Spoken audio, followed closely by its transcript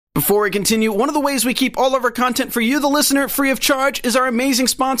Before we continue, one of the ways we keep all of our content for you, the listener, free of charge is our amazing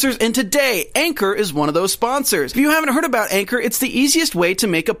sponsors, and today, Anchor is one of those sponsors. If you haven't heard about Anchor, it's the easiest way to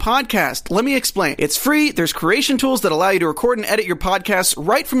make a podcast. Let me explain. It's free, there's creation tools that allow you to record and edit your podcasts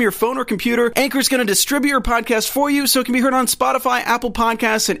right from your phone or computer. Anchor's going to distribute your podcast for you so it can be heard on Spotify, Apple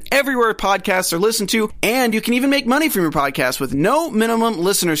Podcasts, and everywhere podcasts are listened to, and you can even make money from your podcast with no minimum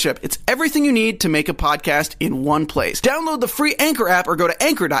listenership. It's everything you need to make a podcast in one place. Download the free Anchor app or go to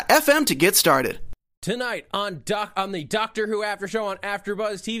anchor.fm to get started. Tonight on the Doctor Who After Show on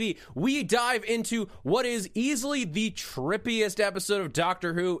AfterBuzz TV, we dive into what is easily the trippiest episode of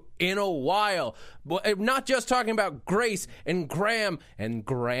Doctor Who in a while. But not just talking about Grace and Graham and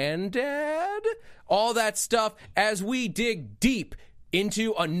Grandad, all that stuff, as we dig deep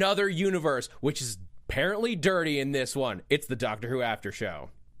into another universe, which is apparently dirty in this one. It's the Doctor Who After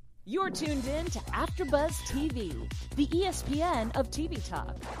Show. You're tuned in to AfterBuzz TV, the ESPN of TV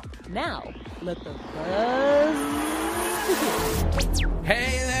talk. Now, let the buzz begin.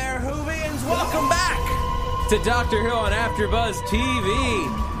 Hey there, Whovians! Welcome back to Doctor Who on AfterBuzz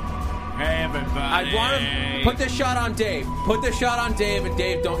TV. Hey, everybody. I want to put this shot on Dave. Put this shot on Dave, and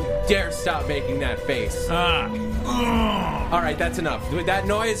Dave, don't dare stop making that face. All right, that's enough. With that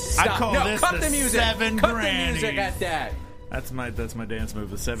noise, stop. I call this cut the the music. seven cut grannies. the music at that. That's my dance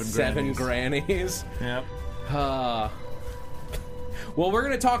move, the seven Grannies. Yep. Well, we're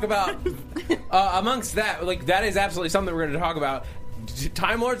going to talk about, amongst that, like, that is absolutely something we're going to talk about.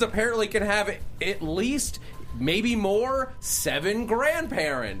 Time Lords apparently can have at least, maybe more, 7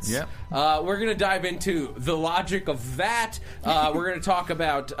 grandparents. Yep. We're going to dive into the logic of that. We're going to talk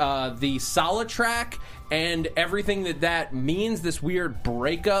about the Solitrack and everything that means, this weird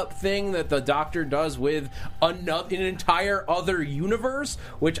breakup thing that the Doctor does with an entire other universe,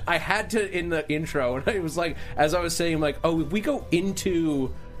 which I had to in the intro, and it was like, as I was saying, like, oh, if we go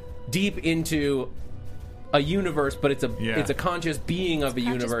deep into a universe, but it's a conscious being of a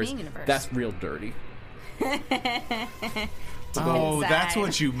universe, that's real dirty. Oh, that's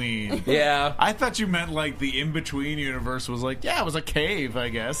what you mean. Yeah. I thought you meant like the in-between universe was like, yeah, it was a cave, I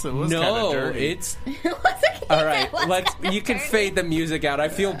guess. It was kind of dirty. It's... All right, you can fade the music out. I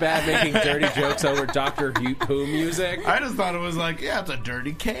feel bad making dirty jokes over Doctor Who music. I just thought it was like, yeah, it's a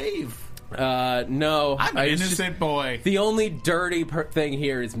dirty cave. No. I'm an innocent boy. The only dirty thing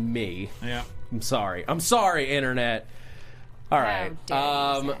here is me. Yeah. I'm sorry, Internet. All right.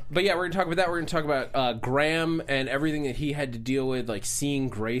 But yeah, we're going to talk about that. We're going to talk about Graham and everything that he had to deal with, like seeing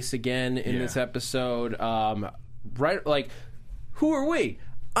Grace again in this episode. Right, like, who are we?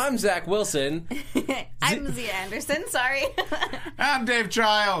 I'm Zach Wilson. I'm Zia Anderson, sorry. I'm Dave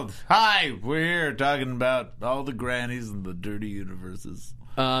Child. Hi, we're here talking about all the grannies and the dirty universes.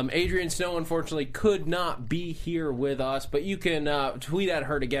 Adrian Snow, unfortunately, could not be here with us, but you can tweet at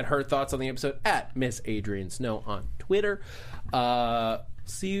her to get her thoughts on the episode at Miss Adrian Snow on Twitter.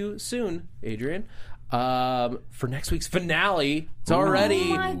 See you soon, Adrian. For next week's finale, it's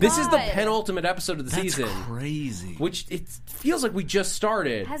already... this is the penultimate episode of the season. That's crazy. Which it feels like we just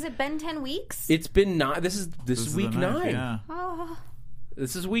started. Has it been 10 weeks? It's been 9. This is week 9. Yeah. Oh.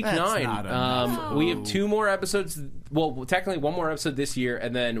 This is week That's 9. not enough. We have 2 more episodes. Well, technically 1 more episode this year,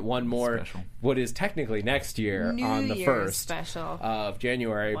 and then 1 more Special. what is technically next year New on the Year's 1st special of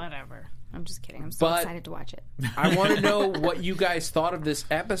January. Whatever. I'm just kidding. I'm so excited to watch it. I want to know what you guys thought of this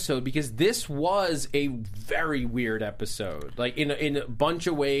episode, because this was a very weird episode. Like, in a bunch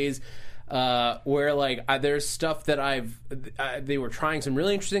of ways, where, like, there's stuff that they were trying some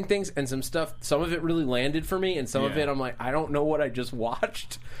really interesting things, and some of it really landed for me, and some of it I'm like, I don't know what I just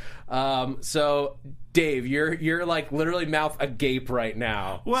watched. So, Dave, you're like literally mouth agape right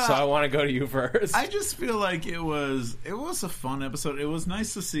now. Well, so I want to go to you first. I just feel like it was a fun episode. It was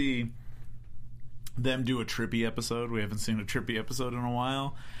nice to see them do a trippy episode. We haven't seen a trippy episode in a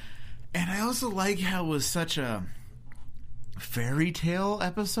while. And I also like how it was such a fairy tale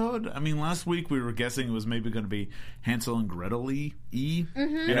episode. I mean, last week we were guessing it was maybe going to be Hansel and Gretel-y, and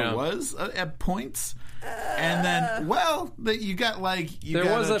it was at points. And then, you got like you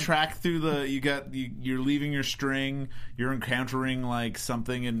got to track through the. You're leaving your string. You're encountering like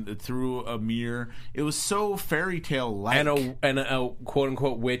something through a mirror. It was so fairy tale like, and a quote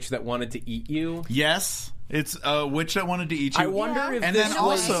unquote witch that wanted to eat you. Yes. It's a witch that wanted to eat you. I wonder if and this then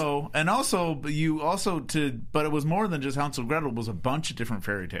but it was more than just Hansel and Gretel. It was a bunch of different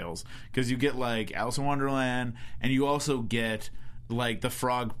fairy tales, because you get like Alice in Wonderland, and you also get like the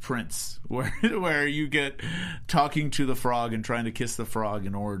Frog Prince, where you get talking to the frog and trying to kiss the frog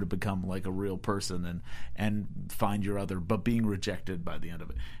in order to become like a real person and find your other, but being rejected by the end of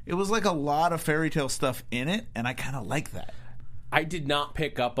it. It was like a lot of fairy tale stuff in it, and I kind of like that. I did not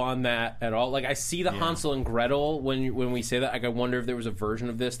pick up on that at all. Like, I see the Hansel and Gretel when we say that. Like, I wonder if there was a version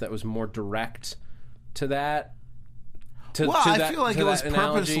of this that was more direct to that. I feel like it was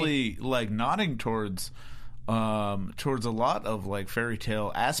analogy. purposely like nodding towards a lot of like fairy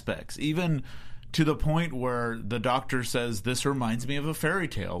tale aspects, even to the point where the doctor says, "This reminds me of a fairy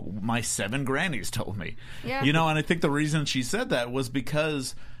tale my 7 grannies told me." Yeah. You know, and I think the reason she said that was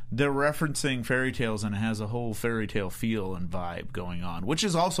because they're referencing fairy tales and it has a whole fairy tale feel and vibe going on, which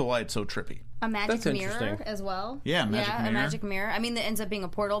is also why it's so trippy. A magic That's mirror interesting. as well. Yeah, magic a mirror. magic mirror. I mean, that ends up being a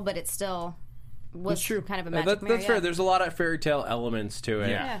portal, but it still was kind of a magic mirror. That's fair. There's a lot of fairy tale elements to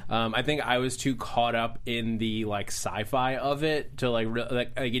it. Yeah. I think I was too caught up in the like sci-fi of it to like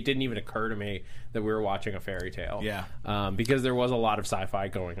it didn't even occur to me that we were watching a fairy tale. Yeah. Because there was a lot of sci-fi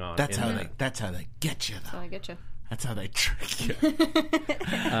going on. That's how they get you, though. I get you. That's how they trick you.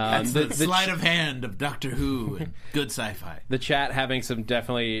 That's the sleight of hand of Doctor Who and good sci-fi. The chat having some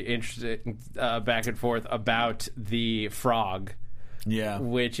definitely interesting back and forth about the frog. Yeah.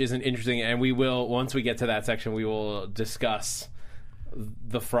 Which is an interesting, and we will, once we get to that section, we will discuss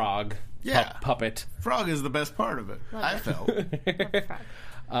the frog puppet. Frog is the best part of it, I felt.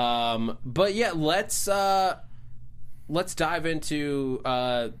 But yeah, let's dive into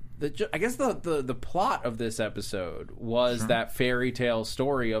I guess the plot of this episode was that fairy tale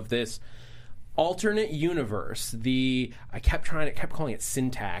story of this alternate universe. I kept calling it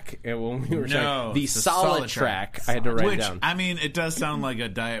Syntac when we were saying the Solitrack. I had to write it down. I mean, it does sound like a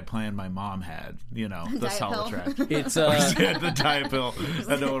diet plan my mom had. You know, the Solitrack. It's the diet pill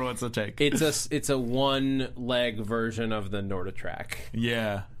that no one wants to take. It's a one-leg version of the Norditrack.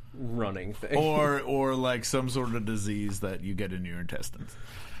 Yeah. Running thing, or like some sort of disease that you get in your intestines.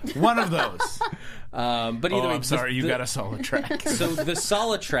 One of those. But either way, I'm sorry, you got a Solitrack. So the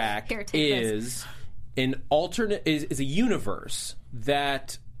Solitrack is an alternate is a universe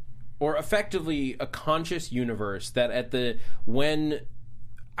that, or effectively a conscious universe that when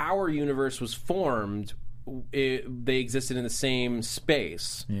our universe was formed, they existed in the same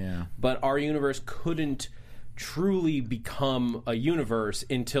space. Yeah, but our universe couldn't truly become a universe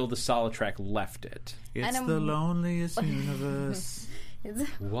until the Solitrack left it. It's the loneliest universe.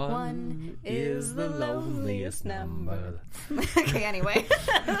 One is the loneliest number. Okay, anyway.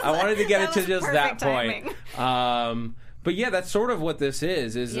 I wanted to get it to just that timing. point. But yeah, that's sort of what this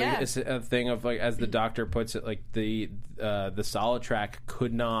is a thing of, like, as the doctor puts it, like the Solitrack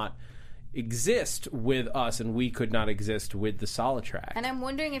could not exist with us and we could not exist with the Solitrack. And I'm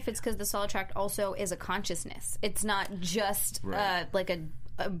wondering if it's because the Solitrack also is a consciousness. It's not just like a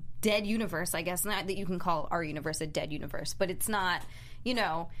dead universe, I guess. Not that you can call our universe a dead universe, but it's not, you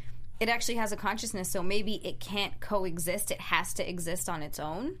know, it actually has a consciousness, so maybe it can't coexist. It has to exist on its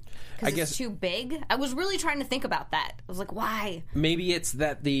own because it's too big. I was really trying to think about that. I was like, why? Maybe it's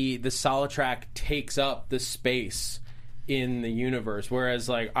that the Solitrack takes up the space in the universe, whereas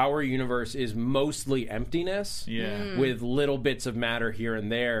like our universe is mostly emptiness with little bits of matter here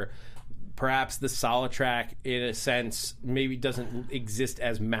and there. Perhaps the Solitrack, in a sense, maybe doesn't exist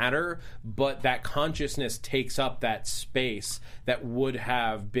as matter, but that consciousness takes up that space that would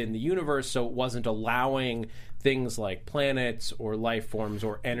have been the universe, so it wasn't allowing things like planets or life forms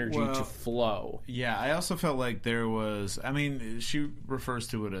or energy to flow. Yeah, I also felt like there was, I mean, she refers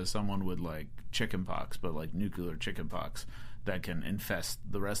to it as someone with like chickenpox, but like nuclear chickenpox that can infest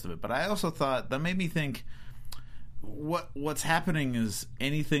the rest of it. But I also thought, that made me think, what's happening is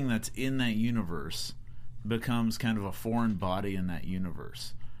anything that's in that universe becomes kind of a foreign body in that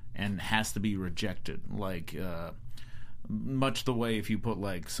universe and has to be rejected. Like, much the way if you put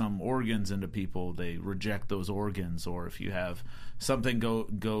like some organs into people, they reject those organs, or if you have something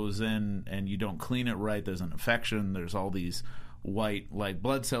goes in and you don't clean it right, there's an infection, there's all these white like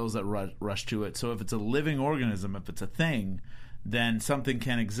blood cells that rush to it. So if it's a living organism, if it's a thing, then something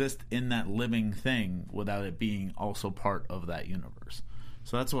can exist in that living thing without it being also part of that universe.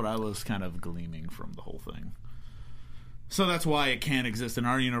 So that's what I was kind of gleaming from the whole thing. So that's why it can't exist in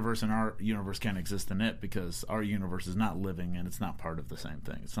our universe, and our universe can't exist in it, because our universe is not living and it's not part of the same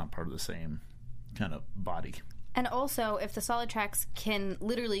thing. It's not part of the same kind of body. And also, if the Solitracks can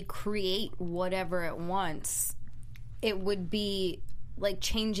literally create whatever it wants, it would be like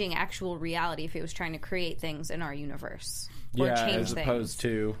changing actual reality if it was trying to create things in our universe. Or change as things. Opposed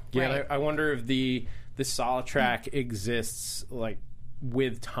to Right. I wonder if the Solitrack exists like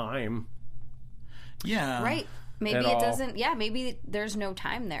with time. Yeah, Right. Maybe At it all. doesn't. Yeah, maybe there's no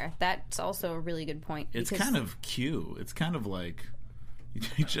time there. That's also a really good point. It's because kind of Q. It's kind of like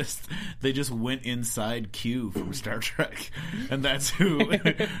they just went inside Q from Star Trek, and that's who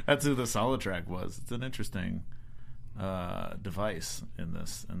the Solitrack was. It's an interesting device in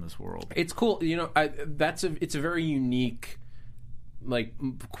this world. It's cool. It's a very unique, like,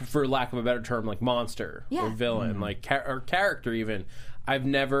 for lack of a better term, like monster or villain, like or character even. I've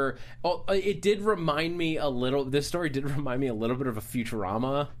never. It did remind me a little. This story did remind me a little bit of a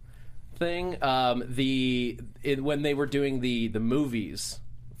Futurama thing. When they were doing the movies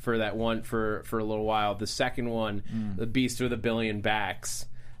for that one for a little while, the second one, The Beast with a Billion Backs,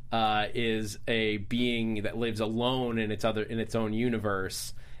 is a being that lives alone in its own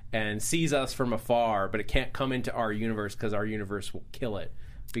universe and sees us from afar, but it can't come into our universe because our universe will kill it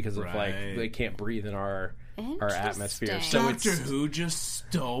because of like they can't breathe in our atmosphere. So Doctor Who just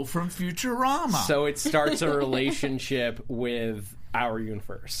stole from Futurama. So it starts a relationship with our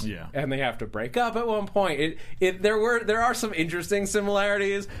universe. Yeah. And they have to break up at one point. There are some interesting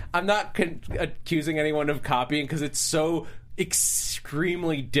similarities. I'm not accusing anyone of copying because it's so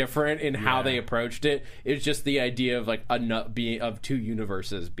extremely different in how they approached it. It's just the idea of like of two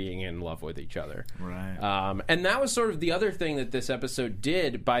universes being in love with each other. Right. And that was sort of the other thing that this episode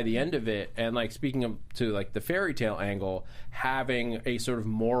did by the end of it. And like speaking to like the fairy tale angle, having a sort of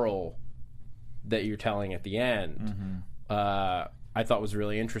moral that you're telling at the end, I thought was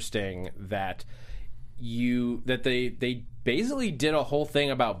really interesting that they basically did a whole thing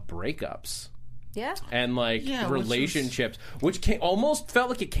about breakups. Yeah. And like relationships, which almost felt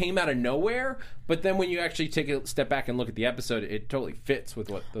like it came out of nowhere, but then when you actually take a step back and look at the episode, it totally fits with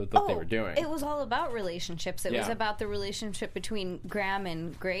what they were doing. It was all about relationships. It was about the relationship between Graham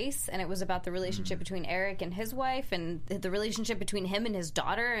and Grace, and it was about the relationship between Eric and his wife, and the relationship between him and his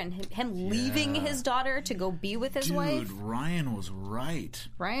daughter, and him leaving his daughter to go be with his wife. Dude, Ryan was right.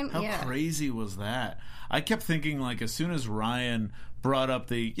 Ryan, how crazy was that? I kept thinking, like, as soon as Ryan brought up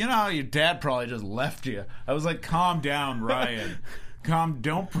your dad probably just left you. I was like, calm down, Ryan.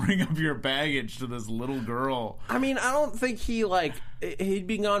 Don't bring up your baggage to this little girl. I mean, I don't think he'd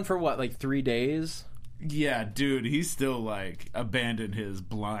been gone for what, like 3 days? Yeah, dude, he still like abandoned his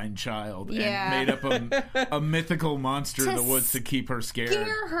blind child and made up a mythical monster in the woods to keep her scared.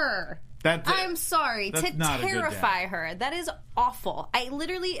 Scare her. I'm sorry, to terrify her. That is awful. I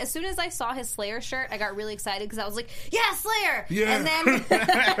literally, as soon as I saw his Slayer shirt, I got really excited because I was like, yeah, Slayer! Yeah.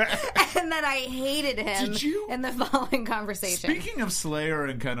 And then I hated him in the following conversation. Speaking of Slayer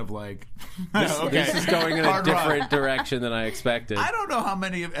and kind of like... This is going in a different direction than I expected. I don't know how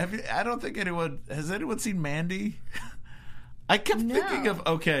many... I don't think anyone... Has anyone seen Mandy? I kept thinking of...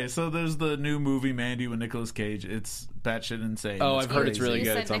 Okay, so there's the new movie Mandy with Nicolas Cage. It's batshit insane. Oh, I've heard it's really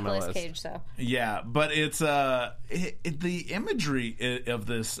good. It's on my list. Cage, so. Yeah, but it's the imagery of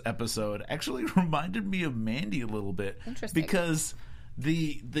this episode actually reminded me of Mandy a little bit. Interesting. Because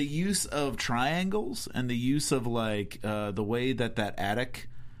the use of triangles and the use of like the way that attic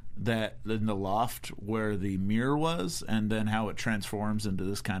that in the loft where the mirror was, and then how it transforms into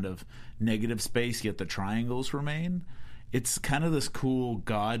this kind of negative space, yet the triangles remain. It's kind of this cool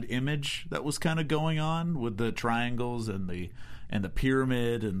God image that was kind of going on with the triangles and the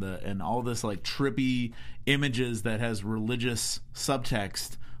pyramid and all this like trippy images that has religious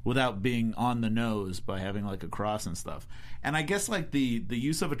subtext without being on the nose by having like a cross and stuff. And I guess like the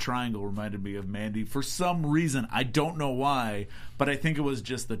use of a triangle reminded me of Mandy for some reason. I don't know why, but I think it was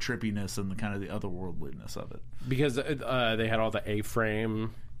just the trippiness and the kind of the otherworldliness of it. Because they had all the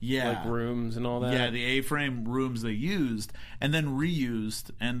A-frame like rooms and all that. Yeah, the A-frame rooms they used and then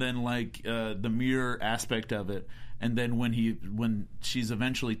reused, and then like the mirror aspect of it, and then when she's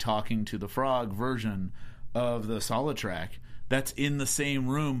eventually talking to the frog version of the Solitrack, that's in the same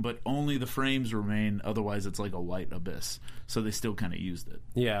room, but only the frames remain. Otherwise, it's like a white abyss. So they still kind of used it.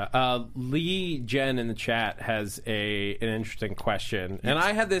 Yeah. Lee Jen in the chat has an interesting question, and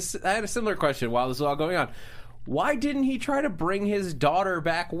I had a similar question while this was all going on. Why didn't he try to bring his daughter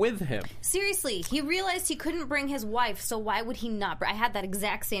back with him? Seriously, he realized he couldn't bring his wife, so why would he not? I had that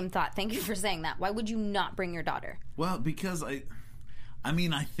exact same thought. Thank you for saying that. Why would you not bring your daughter? Well, because I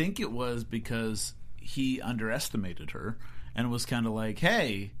think it was because he underestimated her and was kind of like,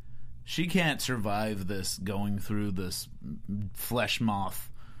 hey, she can't survive this going through this flesh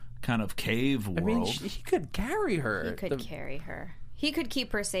moth kind of cave world. I mean, he could carry her. He could carry her. He could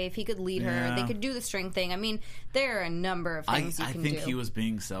keep her safe. He could lead her. They could do the string thing. I mean, there are a number of things you can do. I think he was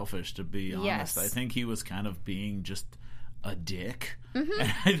being selfish, to be honest. I think he was kind of being just a dick. Mm-hmm.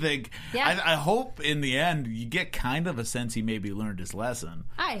 And I think, I hope in the end you get kind of a sense he maybe learned his lesson.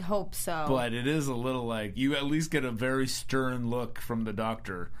 I hope so. But it is a little like, you at least get a very stern look from the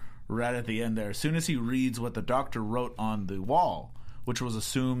doctor right at the end there. As soon as he reads what the doctor wrote on the wall, which was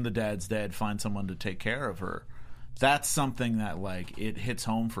assume the dad's dead, find someone to take care of her. That's something that, like, it hits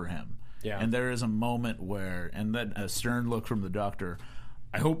home for him. Yeah. And there is a moment where, and then a stern look from the doctor,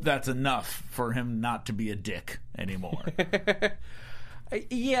 I hope that's enough for him not to be a dick anymore.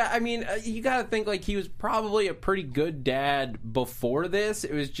 Yeah, I mean, you gotta think, like, he was probably a pretty good dad before this.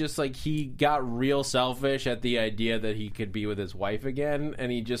 It was just, like, he got real selfish at the idea that he could be with his wife again, and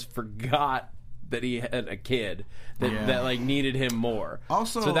he just forgot that he had a kid that like, needed him more.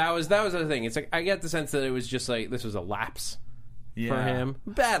 Also, so that was the thing. It's like, I get the sense that it was just, like, this was a lapse for him.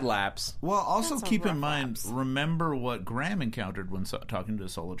 Bad lapse. Well, also That's a keep in rough mind, lapse. remember what Graham encountered when talking to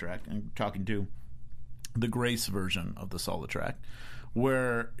Solitrack and talking to the Grace version of the Solitrack,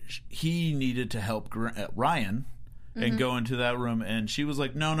 where he needed to help Ryan and go into that room, and she was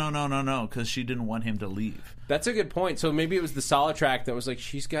like, no, because she didn't want him to leave. That's a good point. So maybe it was the Solitrack that was like,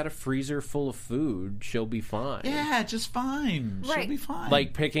 she's got a freezer full of food. She'll be fine. Yeah, just fine. She'll Right. be fine.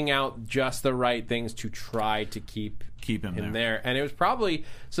 Like picking out just the right things to try to keep him there. And it was probably,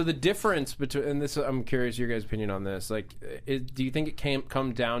 so the difference between, and this, I'm curious your guys' opinion on this, like, do you think it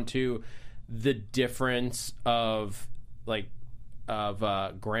come down to the difference of, like,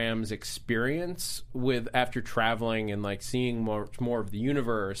 Graham's experience with, after traveling and, like, seeing more of the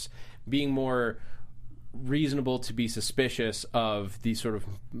universe, being more reasonable to be suspicious of these sort of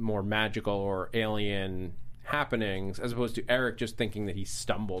more magical or alien happenings, as opposed to Eric just thinking that he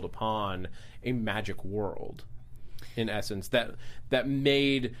stumbled upon a magic world, in essence, that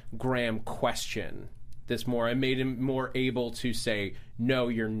made Graham question this more and made him more able to say, no,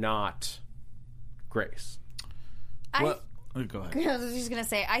 you're not Grace. Go ahead. I was just going to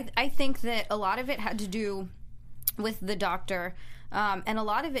say, I think that a lot of it had to do with the doctor, and a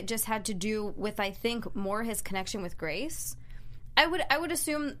lot of it just had to do with, I think, more his connection with Grace. I would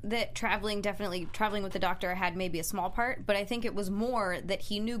assume that traveling with the doctor had maybe a small part, but I think it was more that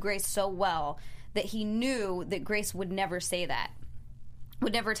he knew Grace so well that he knew that Grace would never say that,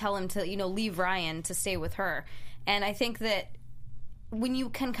 would never tell him to, leave Ryan to stay with her. And I think that when you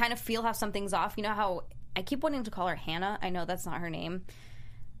can kind of feel how something's off, how I keep wanting to call her Hannah. I know that's not her name.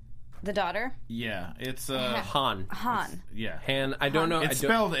 The daughter? Yeah, it's Han. Yeah. Han. I don't know. It's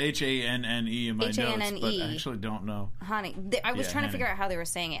spelled Hanne in my notes, Hanne. but I actually don't know. Hani. I was trying to Hanne. figure out how they were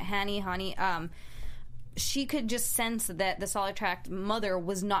saying it. Hani. She could just sense that the Solitrack mother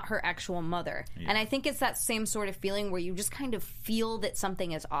was not her actual mother. Yeah. And I think it's that same sort of feeling where you just kind of feel that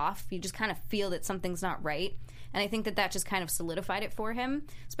something is off. You just kind of feel that something's not right. And I think that just kind of solidified it for him,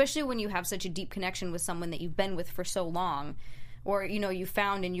 especially when you have such a deep connection with someone that you've been with for so long, or, you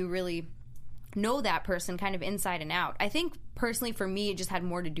found and you really know that person kind of inside and out. I think, personally, for me, it just had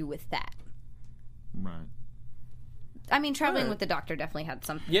more to do with that. Right. I mean, traveling with the doctor definitely had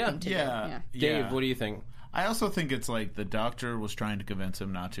something to do. Yeah. Dave, what do you think? I also think it's like the doctor was trying to convince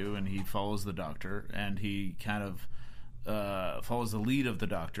him not to, and he follows the doctor, and he kind of follows the lead of the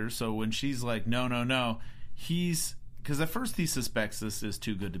doctor. So when she's like, no, because at first he suspects this is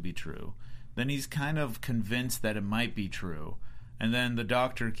too good to be true. Then he's kind of convinced that it might be true. And then the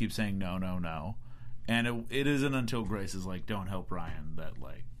doctor keeps saying, no. And it isn't until Grace is like, don't help Ryan, that,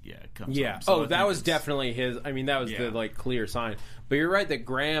 like, it comes up. So that was definitely his. I mean, that was the, like, clear sign. But you're right that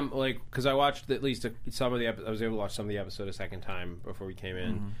Graham, like, because I watched at least some of the I was able to watch some of the episode a second time before we came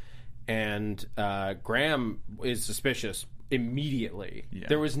in. And Graham is suspicious immediately. Yeah.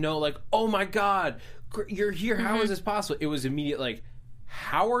 There was no, like, oh my God, you're here. How is this possible? It was immediate, like,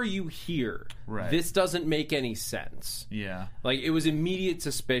 how are you here? Right. This doesn't make any sense. Yeah. Like, it was immediate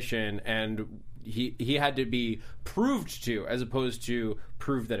suspicion, and he had to be proved to, as opposed to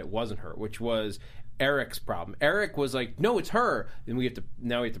prove that it wasn't her, which was Eric's problem. Eric was like, no, it's her. And we have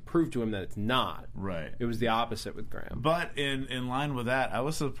to prove to him that it's not. Right. It was the opposite with Graham. But in line with that, I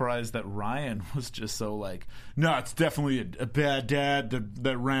was surprised that Ryan was just so like, no, it's definitely a bad dad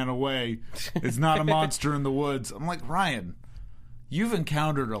that ran away. It's not a monster in the woods. I'm like, Ryan, you've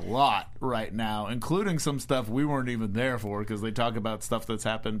encountered a lot right now, including some stuff we weren't even there for, because they talk about stuff that's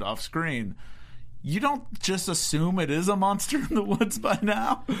happened off screen. You don't just assume it is a monster in the woods by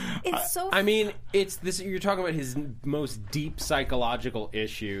now. It's so. I mean, it's this. You're talking about his most deep psychological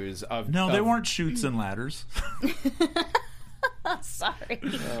issues of. No, they weren't chutes and ladders. Sorry.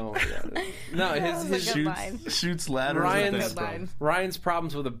 Oh my God. No, his shoots ladders. Ryan's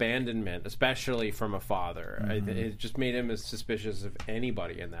problems with abandonment, especially from a father, it just made him as suspicious of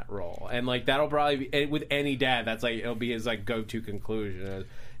anybody in that role. And like that'll probably be with any dad. That's like it'll be his like go-to conclusion.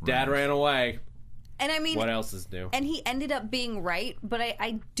 Dad ran away. And I mean, what else is new? And he ended up being right, but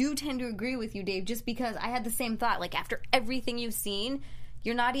I do tend to agree with you, Dave, just because I had the same thought. Like, after everything you've seen,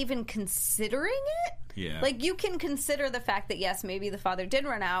 you're not even considering it? Yeah. Like, you can consider the fact that, yes, maybe the father did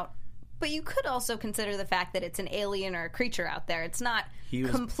run out, But you could also consider the fact that it's an alien or a creature out there. It's not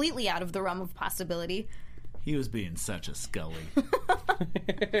completely out of the realm of possibility. He was being such a Scully.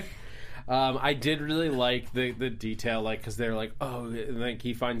 I did really like the detail, like, because they're like, oh, like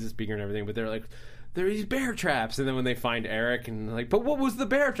he finds this beaker and everything, but they're like, there are these bear traps, and then when they find Eric and like, but what was the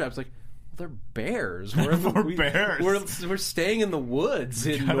bear traps? Like, they're bears. Bears. We're staying in the woods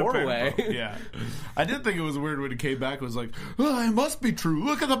in Norway. Yeah, I did think it was weird when he came back. It was like, oh, it must be true.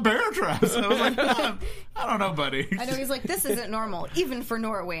 Look at the bear traps. I was like, I don't know, buddy. I know, he's like, this isn't normal, even for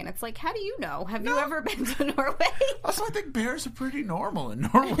Norway. And it's like, how do you know? Have you ever been to Norway? Also, I think bears are pretty normal in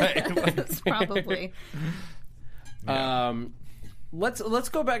Norway. Probably. Let's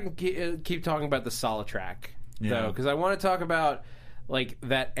go back and keep talking about the Solitrack, though, because I want to talk about like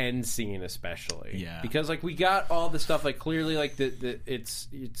that end scene especially. Because like we got all the stuff, like clearly like it's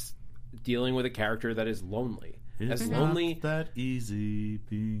dealing with a character that is lonely. It's lonely. Not that easy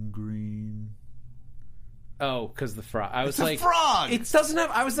being green. Oh, because the frog. I was it's like, a frog. It doesn't have.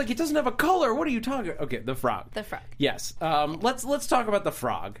 I was like, it doesn't have a color. What are you talking about? Okay, the frog. The frog. Yes. Let's talk about the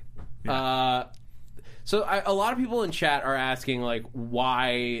frog. Yeah. So a lot of people in chat are asking like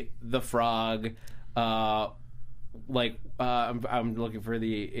why the frog. I'm looking for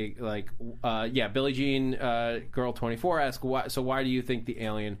the Billie Jean Girl 24 asks why do you think the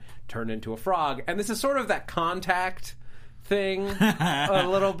alien turned into a frog? And this is sort of that Contact thing a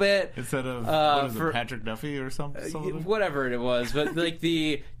little bit instead of Patrick Duffy or something, whatever it was, but like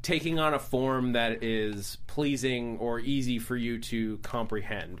the taking on a form that is pleasing or easy for you to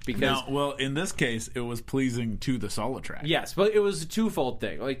comprehend. Because in this case it was pleasing to the Solitrack. Yes, but it was a twofold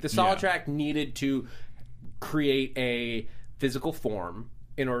thing. Like the Solitrack needed to create a physical form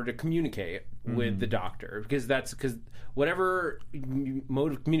in order to communicate with the Doctor, because whatever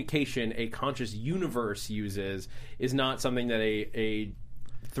mode of communication a conscious universe uses is not something that a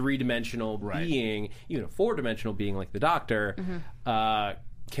three-dimensional being, even a four-dimensional being like the Doctor,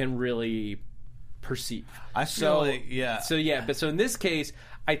 can really perceive. I feel So in this case,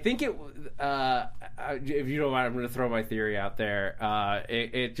 I think it. If you don't mind, I'm going to throw my theory out there.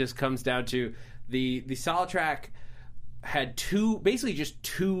 It just comes down to the Solitrack had two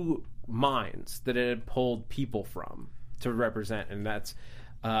minds that it had pulled people from to represent, and that's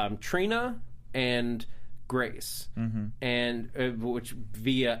Trina and Grace, and which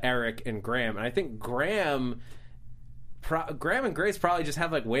via Eric and Graham. And I think Graham and Grace probably just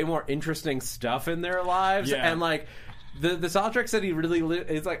have like way more interesting stuff in their lives, and like. The Solitrack said he really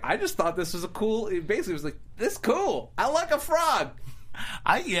it's like, I just thought this was a cool. It basically was like, this cool. I like a frog.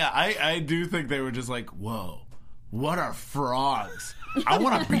 I do think they were just like, whoa, what are frogs? I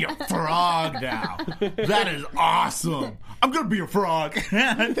want to be a frog now. That is awesome. I'm going to be a frog.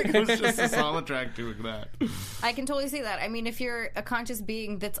 I think it was just a Solitrack doing that. I can totally see that. I mean, if you're a conscious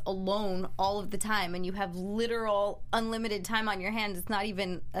being that's alone all of the time and you have literal unlimited time on your hands, it's not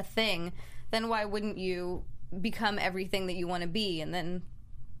even a thing, then why wouldn't you become everything that you want to be, and then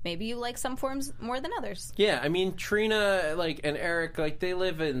maybe you like some forms more than others. Yeah, I mean Trina and Eric, they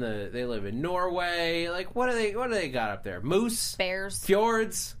live in Norway. Like what do they got up there? Moose? Bears.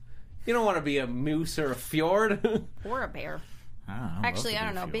 Fjords? You don't want to be a moose or a fjord. Or a bear. Actually, I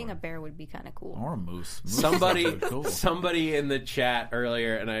don't know. Being a bear would be kind of cool. Or a moose. Somebody in the chat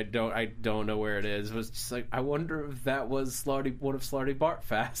earlier, and I don't know where it is, was just like, I wonder if that was one of Slarty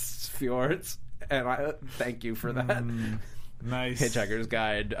Bartfast's fjords. And I thank you for that. Nice. Hitchhiker's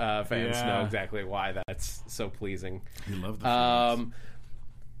Guide fans know exactly why that's so pleasing. You love the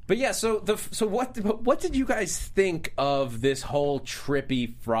but yeah, so what did you guys think of this whole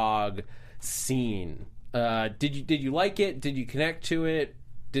trippy frog scene? Did you like it? Did you connect to it?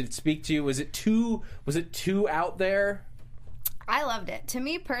 Did it speak to you? Was it too out there? I loved it. To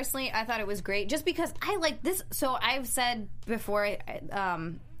me personally, I thought it was great just because I like this. So I've said before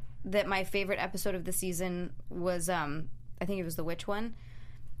that my favorite episode of the season was, I think it was the witch one.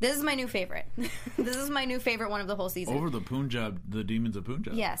 This is my new favorite. This is my new favorite one of the whole season. Over the Punjab, the Demons of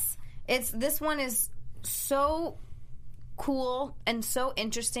Punjab. Yes. This one is so cool and so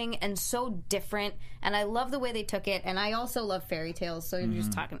interesting and so different, and I love the way they took it, and I also love fairy tales, so you're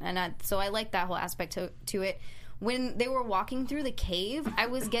just talking, and so I like that whole aspect to it. When they were walking through the cave, I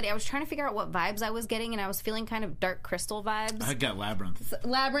was trying to figure out what vibes I was getting, and I was feeling kind of Dark Crystal vibes. I got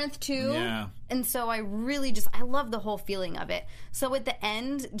Labyrinth too. Yeah. And so I really I love the whole feeling of it. So at the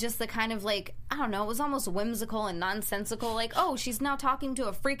end, just the kind of like, I don't know, it was almost whimsical and nonsensical, like, oh, she's now talking to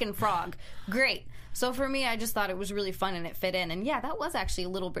a freaking frog. Great. So for me, I just thought it was really fun and it fit in. And yeah, that was actually a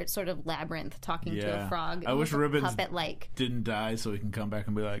little bit sort of Labyrinth talking to a frog. I wish Ribbons puppet-like. didn't die so he can come back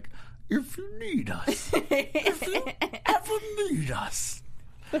and be like, if you need us, if you ever need us,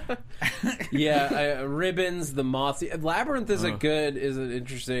 Ribbons, the moth. Labyrinth is an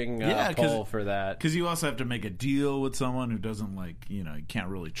interesting poll for that. Because you also have to make a deal with someone who doesn't you can't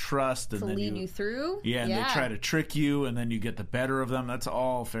really trust. And to then lead you through. Yeah, and they try to trick you, and then you get the better of them. That's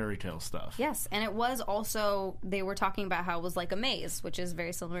all fairy tale stuff. Yes, and it was also, they were talking about how it was like a maze, which is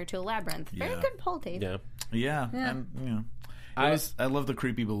very similar to a labyrinth. Very good poll, Dave. Yeah. And, I love the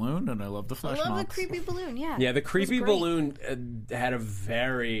creepy balloon, and I love the flesh I love moths. the creepy balloon, yeah. Yeah, the creepy balloon had a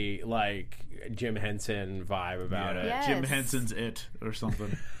very, Jim Henson vibe about it. Yes. Jim Henson's It, or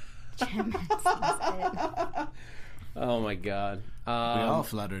something. Jim Henson's It. Oh, my God. We all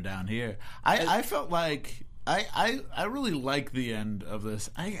flutter down here. I felt like... I really like the end of this.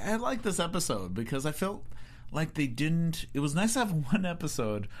 I like this episode because I felt like they didn't... It was nice to have one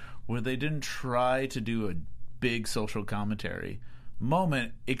episode where they didn't try to do a big social commentary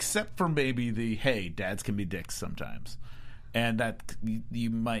moment, except for maybe the, hey, dads can be dicks sometimes. And that you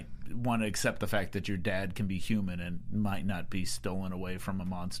might want to accept the fact that your dad can be human and might not be stolen away from a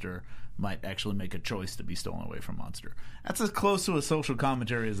monster, might actually make a choice to be stolen away from a monster. That's as close to a social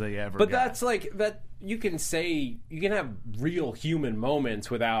commentary as they ever got. That's that you can say, you can have real human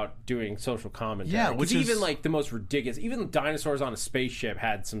moments without doing social commentary. Yeah, which is... even the most ridiculous, even Dinosaurs on a Spaceship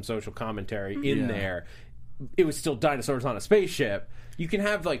had some social commentary in there. It was still dinosaurs on a spaceship. You can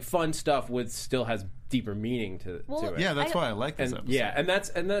have fun stuff with still has deeper meaning to it. Yeah, that's why I like this episode. Yeah, and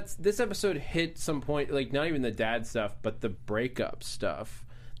that's this episode hit some point, not even the dad stuff, but the breakup stuff.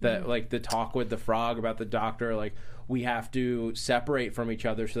 That the talk with the frog about the doctor, we have to separate from each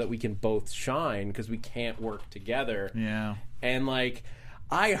other so that we can both shine because we can't work together. Yeah, and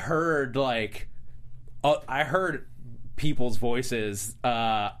I heard people's voices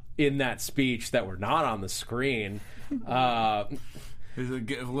in that speech that were not on the screen. Is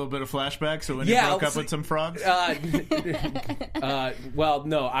it a little bit of flashback? So when you broke up with some frogs? Well,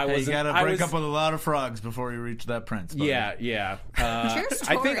 no, I was. You got to break up with a lot of frogs before you reach that prince. Buddy. Yeah. True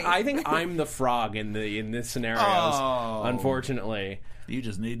story. I think I'm the frog in this scenarios. Unfortunately, you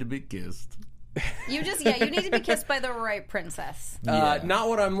just need to be kissed. You need to be kissed by the right princess. Not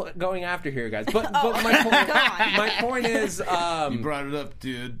what I'm going after here, guys. But my point is, you brought it up,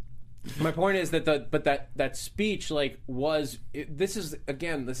 dude. My point is that that speech this is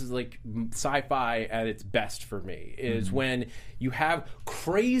sci-fi at its best for me is when you have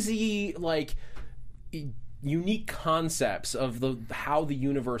crazy unique concepts of how the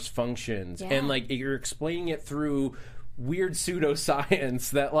universe functions and you're explaining it through weird pseudoscience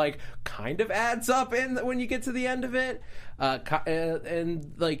that kind of adds up when you get to the end of it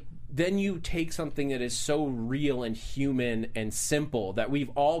then you take something that is so real and human and simple that we've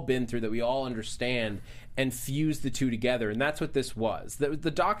all been through, that we all understand, and fuse the two together. And that's what this was. The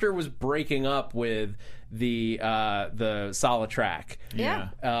doctor was breaking up with the Solitrak. Yeah.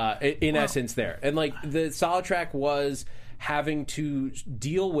 In essence there. And the Solitrak was having to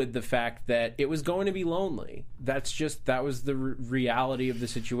deal with the fact that it was going to be lonely. That was the reality of the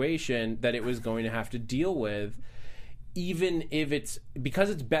situation that it was going to have to deal with. Even if because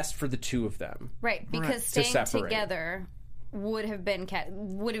it's best for the two of them, right? Because staying together would have been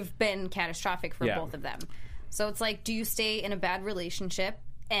catastrophic for both of them. So it's do you stay in a bad relationship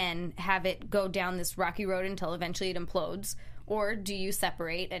and have it go down this rocky road until eventually it implodes, or do you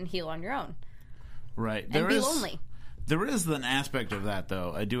separate and heal on your own? Right, and be lonely. There is an aspect of that,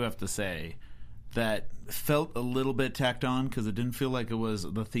 though. I do have to say that felt a little bit tacked on because it didn't feel like it was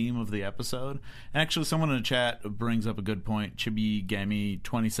the theme of the episode. And actually, someone in the chat brings up a good point.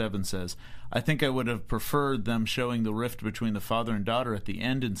 Chibigami27 says, I think I would have preferred them showing the rift between the father and daughter at the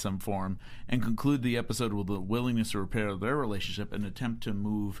end in some form and conclude the episode with the willingness to repair their relationship and attempt to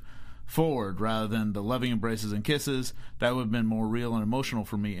move forward rather than the loving embraces and kisses. That would have been more real and emotional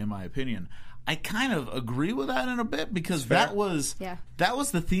for me, in my opinion. I kind of agree with that in a bit because that was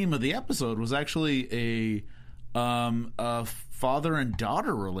the theme of the episode, was actually a father and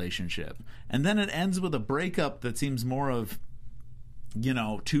daughter relationship, and then it ends with a breakup that seems more of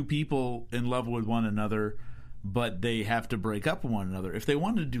two people in love with one another, but they have to break up with one another. If they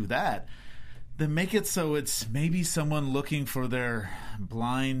wanted to do that, then make it so it's maybe someone looking for their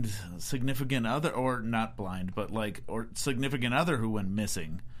blind significant other, or not blind, but or significant other who went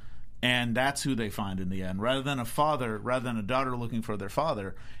missing. And that's who they find in the end. Rather than a daughter looking for their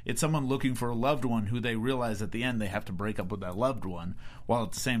father, it's someone looking for a loved one who they realize at the end they have to break up with that loved one, while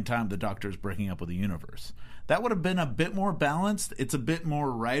at the same time the doctor is breaking up with the universe. That would have been a bit more balanced. It's a bit more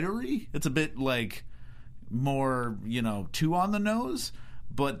writery. It's a bit more, too on the nose.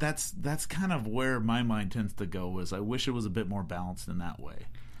 But that's kind of where my mind tends to go, is I wish it was a bit more balanced in that way.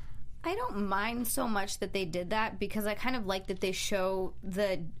 I don't mind so much that they did that because I kind of like that they show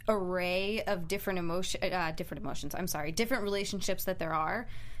the array of different relationships that there are.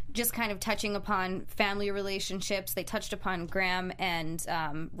 Just kind of touching upon family relationships. They touched upon Graham and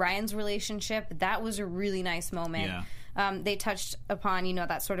Ryan's relationship. That was a really nice moment. Yeah. They touched upon,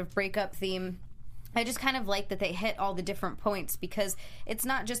 that sort of breakup theme. I just kind of like that they hit all the different points because it's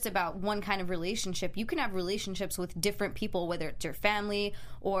not just about one kind of relationship. You can have relationships with different people, whether it's your family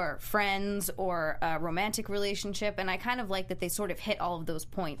or friends or a romantic relationship, and I kind of like that they sort of hit all of those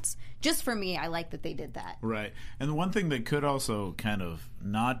points. Just for me, I like that they did that. Right. And the one thing they could also kind of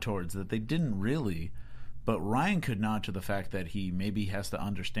nod towards that they didn't really, but Ryan could nod to the fact that he maybe has to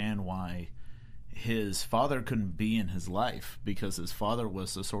understand why his father couldn't be in his life because his father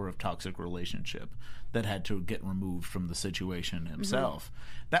was a sort of toxic relationship that had to get removed from the situation himself.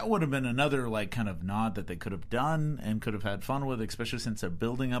 Mm-hmm. That would have been another kind of nod that they could have done and could have had fun with, especially since they're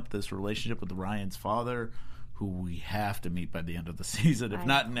building up this relationship with Ryan's father, who we have to meet by the end of the season. If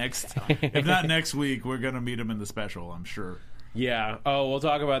not next week, we're going to meet him in the special, I'm sure. Yeah. Oh, we'll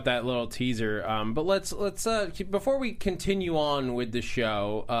talk about that little teaser. But let's before we continue on with the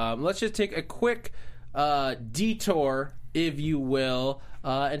show, let's just take a quick detour, if you will,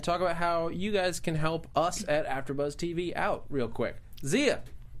 and talk about how you guys can help us at AfterBuzz TV out real quick. Zia.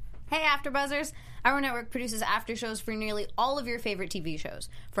 Hey, AfterBuzzers. Our network produces after shows for nearly all of your favorite TV shows.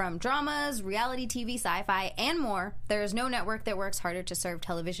 From dramas, reality TV, sci-fi, and more, there is no network that works harder to serve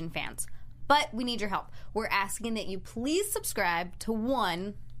television fans. But we need your help. We're asking that you please subscribe to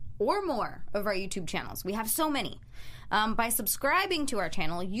one or more of our YouTube channels. We have so many. By subscribing to our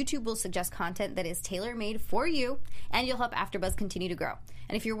channel, YouTube will suggest content that is tailor-made for you, and you'll help AfterBuzz continue to grow.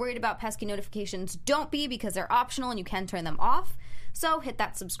 And if you're worried about pesky notifications, don't be, because they're optional and you can turn them off. So hit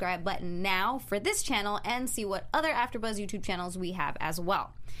that subscribe button now for this channel and see what other AfterBuzz YouTube channels we have as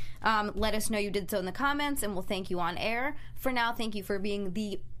well. Let us know you did so in the comments, and we'll thank you on air. For now, thank you for being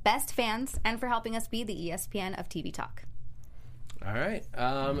the best fans and for helping us be the ESPN of TV Talk. All right.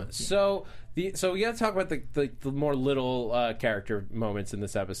 So we got to talk about the more little character moments in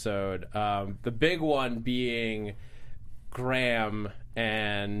this episode. The big one being Graham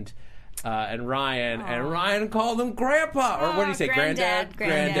and Ryan. Aww. And Ryan called him Grandpa, or what do you say, Granddad?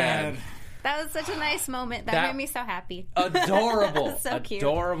 Granddad. That was such a nice moment. That made me so happy. Adorable. So cute.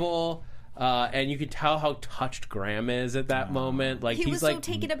 Adorable. And you could tell how touched Graham is at that moment. Like he was so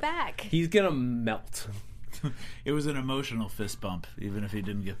taken aback. He's gonna melt. It was an emotional fist bump, even if he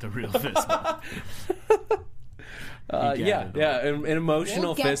didn't get the real fist bump. An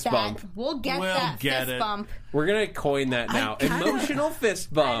emotional fist bump. We'll get that fist bump. We're gonna coin that now. Emotional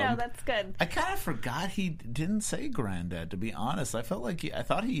fist bump. I know, that's good. I kind of forgot he didn't say Granddad, to be honest. I felt like I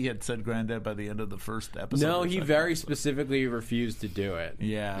thought he had said Granddad by the end of the first episode. No, he very specifically refused to do it.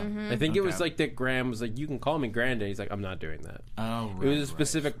 Yeah. Mm-hmm. I think it was like that Graham was like, you can call me Granddad. He's like, I'm not doing that. Oh, right. It was a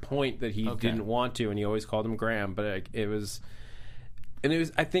specific point that he didn't want to, and he always called him Graham, but it was... And it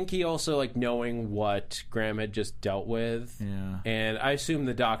was, I think he also, knowing what Graham had just dealt with. Yeah. And I assume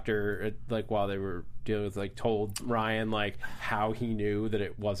the doctor, while they were dealing with, told Ryan, how he knew that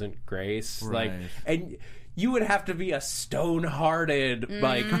it wasn't Grace. Right. And you would have to be a stone-hearted,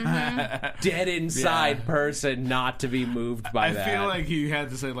 dead inside person not to be moved by that. I feel like he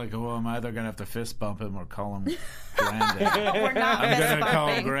had to say, I'm either going to have to fist bump him or call him Granddad. We're not I'm going to call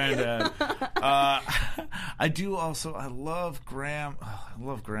him bumping. Granddad. I love Graham. Oh, I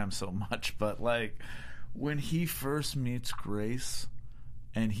love Graham so much, but, when he first meets Grace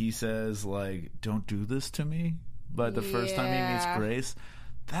and he says, don't do this to me, but the first time he meets Grace...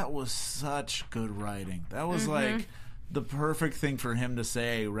 That was such good writing. That was the perfect thing for him to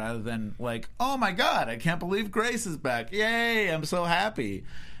say, rather than oh my God, I can't believe Grace is back. Yay, I'm so happy.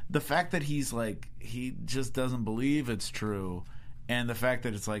 The fact that he's he just doesn't believe it's true. And the fact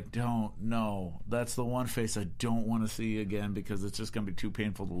that it's no, that's the one face I don't want to see again, because it's just going to be too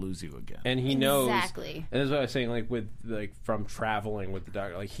painful to lose you again. And he knows. Exactly. And that's what I was saying, from traveling with the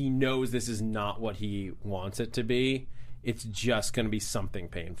doctor, he knows this is not what he wants it to be. It's just going to be something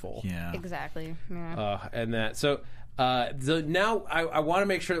painful. Yeah. Exactly. Yeah. And that. So now I want to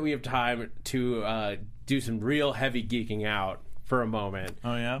make sure that we have time to do some real heavy geeking out for a moment.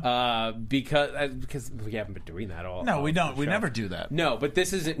 Oh, yeah? Because we haven't been doing that all. No, we don't. We show. never do that. No, but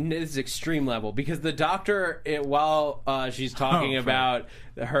this is extreme level, because the doctor, while she's talking about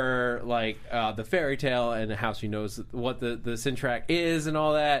her, the fairy tale and how she knows what the Syntrack is and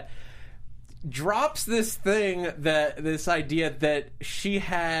all that, drops this idea that she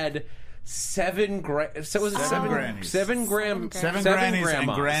had 7 grannies. Seven grannies and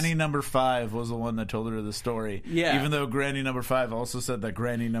Granny number 5 was the one that told her the story. Yeah. Even though Granny number 5 also said that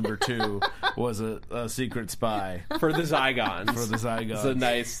Granny number 2 was a secret spy for the Zygons. It's a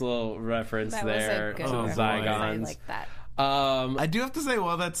nice little reference That there was a good to the reference. Zygons. I like that. I do have to say,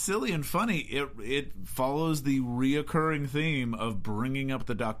 while that's silly and funny, it follows the reoccurring theme of bringing up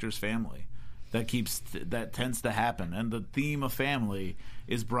the Doctor's family. That tends to happen, and the theme of family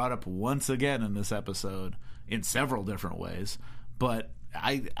is brought up once again in this episode in several different ways. But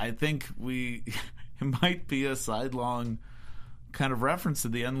I think it might be a sidelong kind of reference to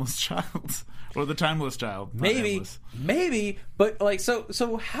the Endless Child or the Timeless Child. Maybe, but like, so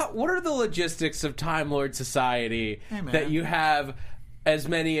what are the logistics of Time Lord Society that you have as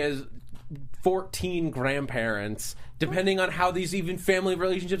many as 14 grandparents, depending on how these even family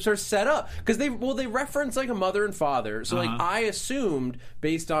relationships are set up? Because they reference like a mother and father. So like I assumed,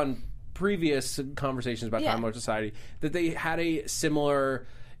 based on previous conversations about Time Lord Society, that they had a similar,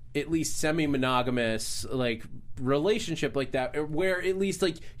 at least semi-monogamous like relationship like that, where at least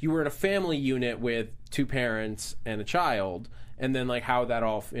like you were in a family unit with 2 parents and a child, and then like how that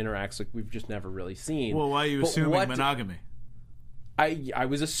all interacts, like we've just never really seen. Well, why are you assuming monogamy? I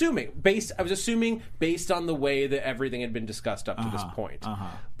was assuming based on the way that everything had been discussed up to this point.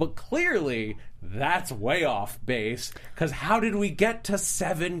 But clearly that's way off base, because how did we get to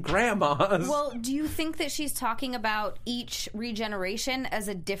 7 grandmas? Well, do you think that she's talking about each regeneration as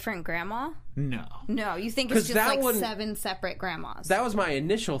a different grandma? No, you think it's just like 7 separate grandmas. That was my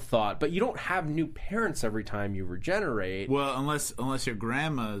initial thought, but you don't have new parents every time you regenerate. Well, unless your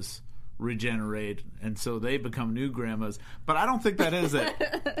grandmas regenerate, and so they become new grandmas. But I don't think that is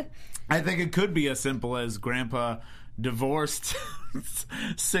it. I think it could be as simple as Grandpa divorced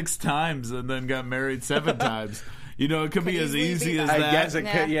 6 times and then got married 7 times. You know, it could be as easy as that. I guess it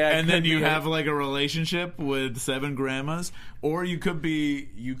could, yeah. And then you have like a relationship with 7 grandmas, or you could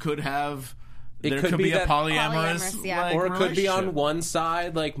have. There could be a polyamorous like, or it could be on one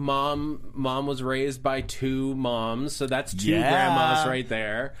side, like mom was raised by 2 moms, so that's 2 grandmas right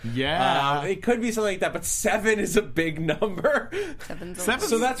there. It could be something like that, but 7 is a big number. 7's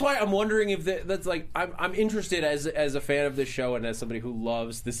so that's why I'm wondering if that's like, I'm interested as a fan of this show and as somebody who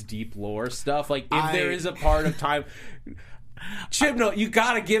loves this deep lore stuff. Like if there is a part of time. Chibnall, you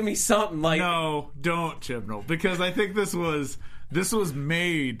gotta give me something like. No, don't, Chibnall, because I think this was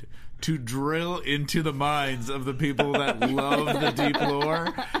made to drill into the minds of the people that love the deep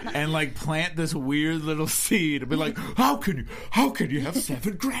lore and like plant this weird little seed and be like, how can you have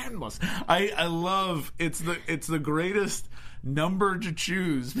 7 grandmas? I love it's the greatest number to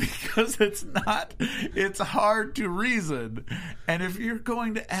choose, because it's hard to reason. And if you're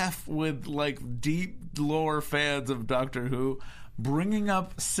going to F with like deep lore fans of Doctor Who, bringing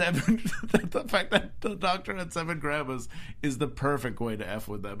up 7, the fact that the Doctor had 7 grandmas is the perfect way to F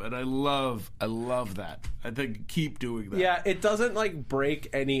with them, and I love that. I think keep doing that. Yeah, it doesn't like break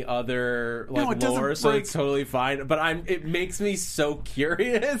any other like lore, so it's totally fine. But it makes me so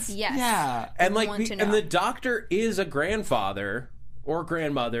curious. Yes. Yeah, and like and the Doctor is a grandfather or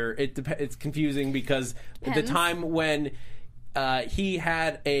grandmother. It's confusing because the time when he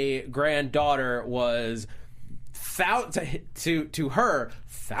had a granddaughter was to her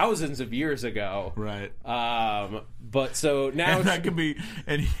thousands of years ago, right? But so now and that could be,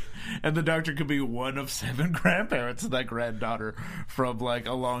 and the Doctor could be one of 7 grandparents of that granddaughter from like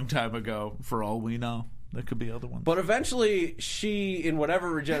a long time ago. For all we know, there could be other ones. But eventually, she, in whatever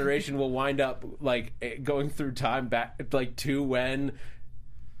regeneration, will wind up like going through time back like to when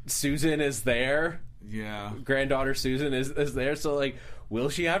Susan is there. Yeah, granddaughter Susan is there. So like, will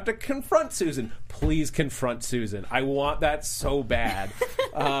she have to confront Susan? Please confront Susan. I want that so bad.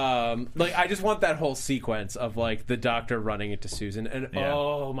 Like, I just want that whole sequence of like the Doctor running into Susan, and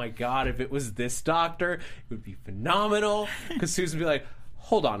oh my god, if it was this Doctor, it would be phenomenal. Because Susan would be like,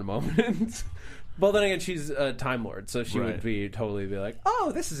 "Hold on a moment." Well, then again, she's a Time Lord, so she would totally be like,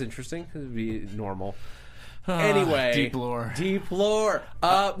 "Oh, this is interesting." It would be normal. Anyway, deep lore.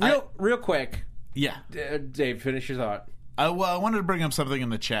 Real quick. Yeah, Dave, finish your thought. I wanted to bring up something in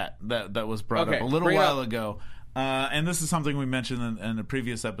the chat that was brought up a little while ago. And this is something we mentioned in a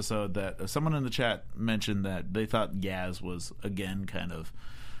previous episode, that someone in the chat mentioned that they thought Yaz was, again, kind of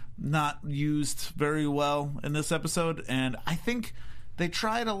not used very well in this episode. And I think they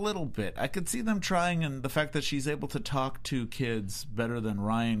tried a little bit. I could see them trying, and the fact that she's able to talk to kids better than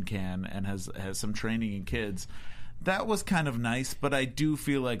Ryan can and has some training in kids. that was kind of nice, but I do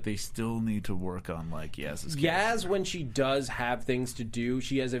feel like they still need to work on like Yaz's character. Yaz, when she does have things to do,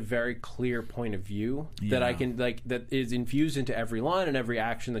 she has a very clear point of view that I can that is infused into every line and every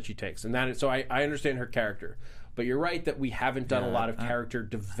action that she takes, and that is, so I understand her character. But you're right that we haven't done a lot of character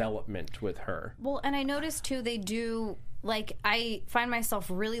development with her. Well, and I noticed too they do. Like, I find myself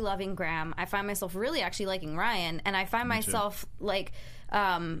really loving Graham. I find myself really actually liking Ryan, and I find myself like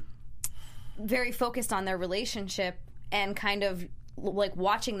very focused on their relationship and kind of like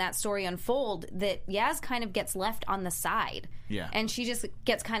watching that story unfold, that Yaz kind of gets left on the side. Yeah. And she just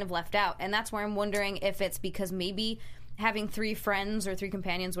gets kind of left out. And that's where I'm wondering if it's because maybe having 3 friends or 3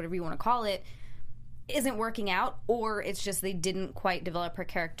 companions, whatever you want to call it, isn't working out, or it's just they didn't quite develop her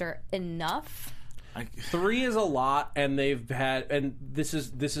character enough. 3 is a lot, and they've had, and this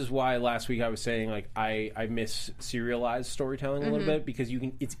is why last week I was saying like I miss serialized storytelling a little bit, because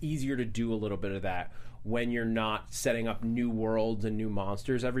it's easier to do a little bit of that when you're not setting up new worlds and new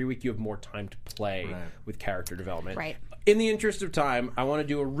monsters every week. You have more time to play with character development. Right. In the interest of time, I want to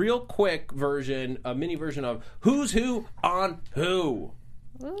do a real quick version, a mini version of Who's Who on Who.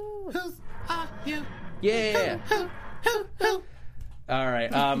 Ooh. Who's are you? Yeah. Who? All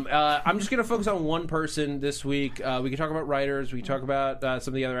right. I'm just going to focus on one person this week. We can talk about writers. We can talk about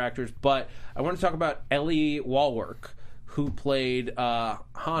some of the other actors. But I want to talk about Ellie Walwork, who played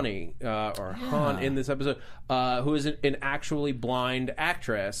Hani, or Han in this episode, who is an actually blind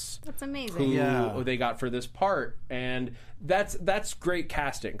actress. That's amazing. Who they got for this part. And that's great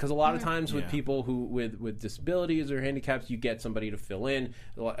casting, because a lot of times with people who with disabilities or handicaps, you get somebody to fill in.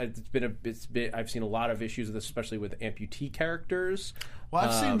 I've seen a lot of issues with this, especially with amputee characters. Well,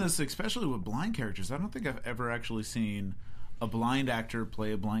 I've seen this especially with blind characters. I don't think I've ever actually seen a blind actor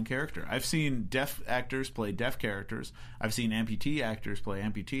play a blind character. I've seen deaf actors play deaf characters. I've seen amputee actors play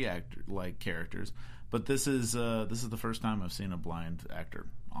amputee characters. But this is the first time I've seen a blind actor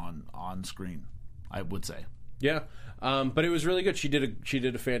on screen, I would say. Yeah, but it was really good. She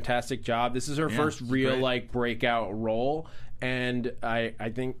did a fantastic job. This is her first real breakout role, and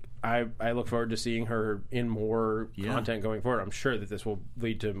I think I look forward to seeing her in more content going forward. I'm sure that this will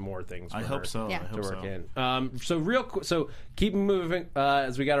lead to more things. I hope so. Yeah. I hope to work so. in. So keep moving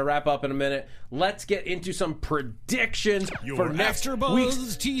as we got to wrap up in a minute. Let's get into some predictions for next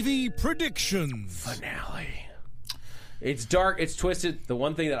week's TV predictions finale. It's dark. It's twisted. The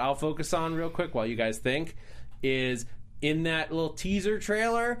one thing that I'll focus on real quick while you guys think is in that little teaser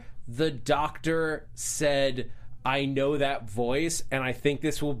trailer, the Doctor said, "I know that voice," and I think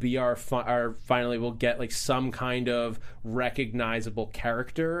this will be our finally we'll get like some kind of recognizable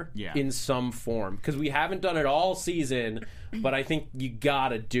character in some form, because we haven't done it all season, but I think you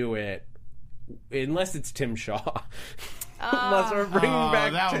gotta do it unless it's Tim Shaw. Unless we're bringing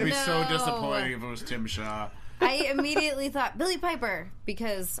back that would Tim. be so disappointing if it was Tim Shaw. I immediately thought Billie Piper,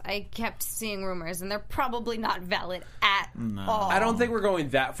 because I kept seeing rumors, and they're probably not valid at all. I don't think we're going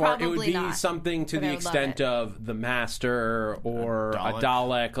that far. Probably it would be not, something to but I the would love extent it. of the Master or a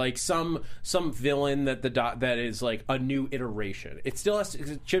Dalek, like some villain that is like a new iteration. It still has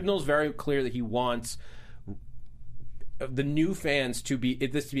to, Chibnall's very clear that he wants the new fans to be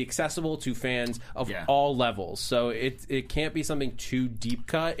accessible to fans of all levels. So it can't be something too deep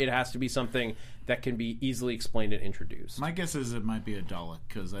cut. It has to be something that can be easily explained and introduced. My guess is it might be a Dalek,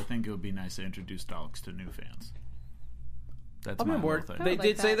 because I think it would be nice to introduce Daleks to new fans. That's my whole thing. They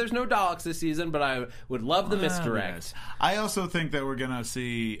did say there's no Daleks this season, but I would love the misdirect. Yes. I also think that we're going to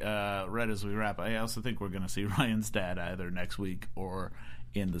see, right as we wrap, I also think we're going to see Ryan's dad either next week or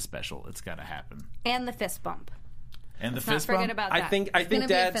in the special. It's got to happen. And the fist bump. And the Let's fist not forget bump? about I that. think It's gonna be a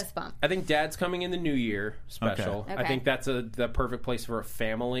Dad's fist bump. I think Dad's coming in the New Year special. Okay. I think that's the perfect place for a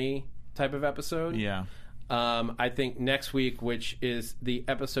family type of episode. Yeah. I think next week, which is the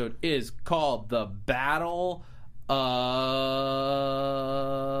episode is called The Battle of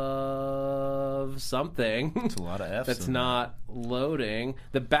something. It's a lot of F's. That's in not loading.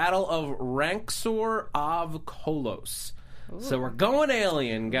 The Battle of Ranxor of Kolos. So we're going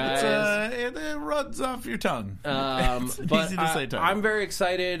alien, guys. It runs off your tongue. It's But easy to say tongue. I'm very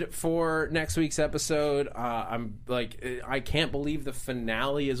excited for next week's episode. I'm like, I can't believe the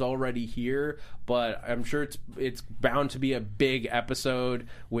finale is already here, but I'm sure it's bound to be a big episode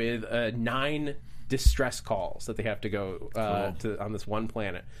with 9 distress calls that they have to go to on this one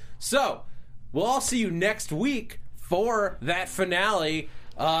planet. So we'll all see you next week for that finale.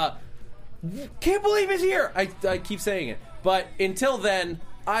 Can't believe it's here. I keep saying it. But until then,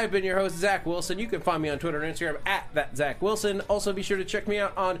 I've been your host, Zach Wilson. You can find me on Twitter and Instagram at that Zach Wilson. Also, be sure to check me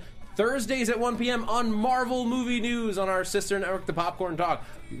out on Thursdays at 1 p.m. on Marvel Movie News on our sister network, The Popcorn Talk.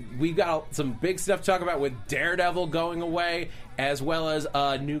 We've got some big stuff to talk about with Daredevil going away, as well as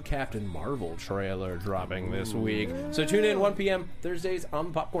a new Captain Marvel trailer dropping this week. So tune in 1 p.m. Thursdays on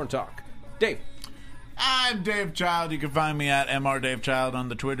The Popcorn Talk. Dave. I'm Dave Child. You can find me at MrDaveChild on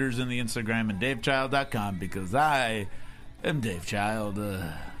the Twitters and the Instagram and DaveChild.com because I am Dave Child.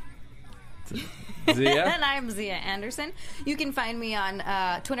 Zia? And I'm Zia Anderson. You can find me on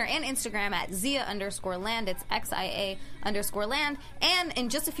Twitter and Instagram at Zia_land. It's XIA_land. And in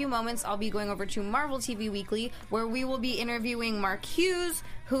just a few moments, I'll be going over to Marvel TV Weekly, where we will be interviewing Mark Hughes,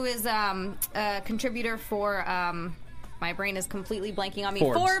 who is a contributor for... my brain is completely blanking on me.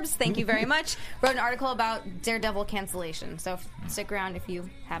 Forbes, thank you very much. Wrote an article about Daredevil cancellation. So stick around if you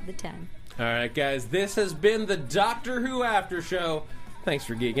have the time. All right, guys. This has been the Doctor Who After Show. Thanks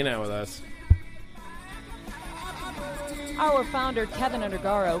for geeking out with us. Our founder, Kevin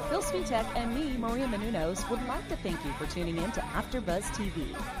Undergaro, Phil Svitek, and me, Maria Menounos, would like to thank you for tuning in to AfterBuzz TV.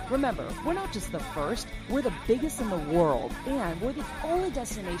 Remember, we're not just the first, we're the biggest in the world, and we're the only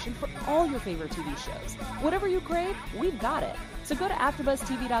destination for all your favorite TV shows. Whatever you crave, we've got it. So go to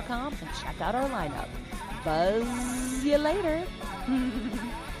AfterBuzzTV.com and check out our lineup. Buzz you later.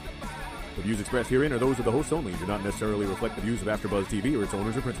 The views expressed herein are those of the hosts only and do not necessarily reflect the views of AfterBuzz TV or its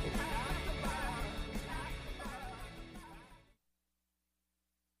owners or principals.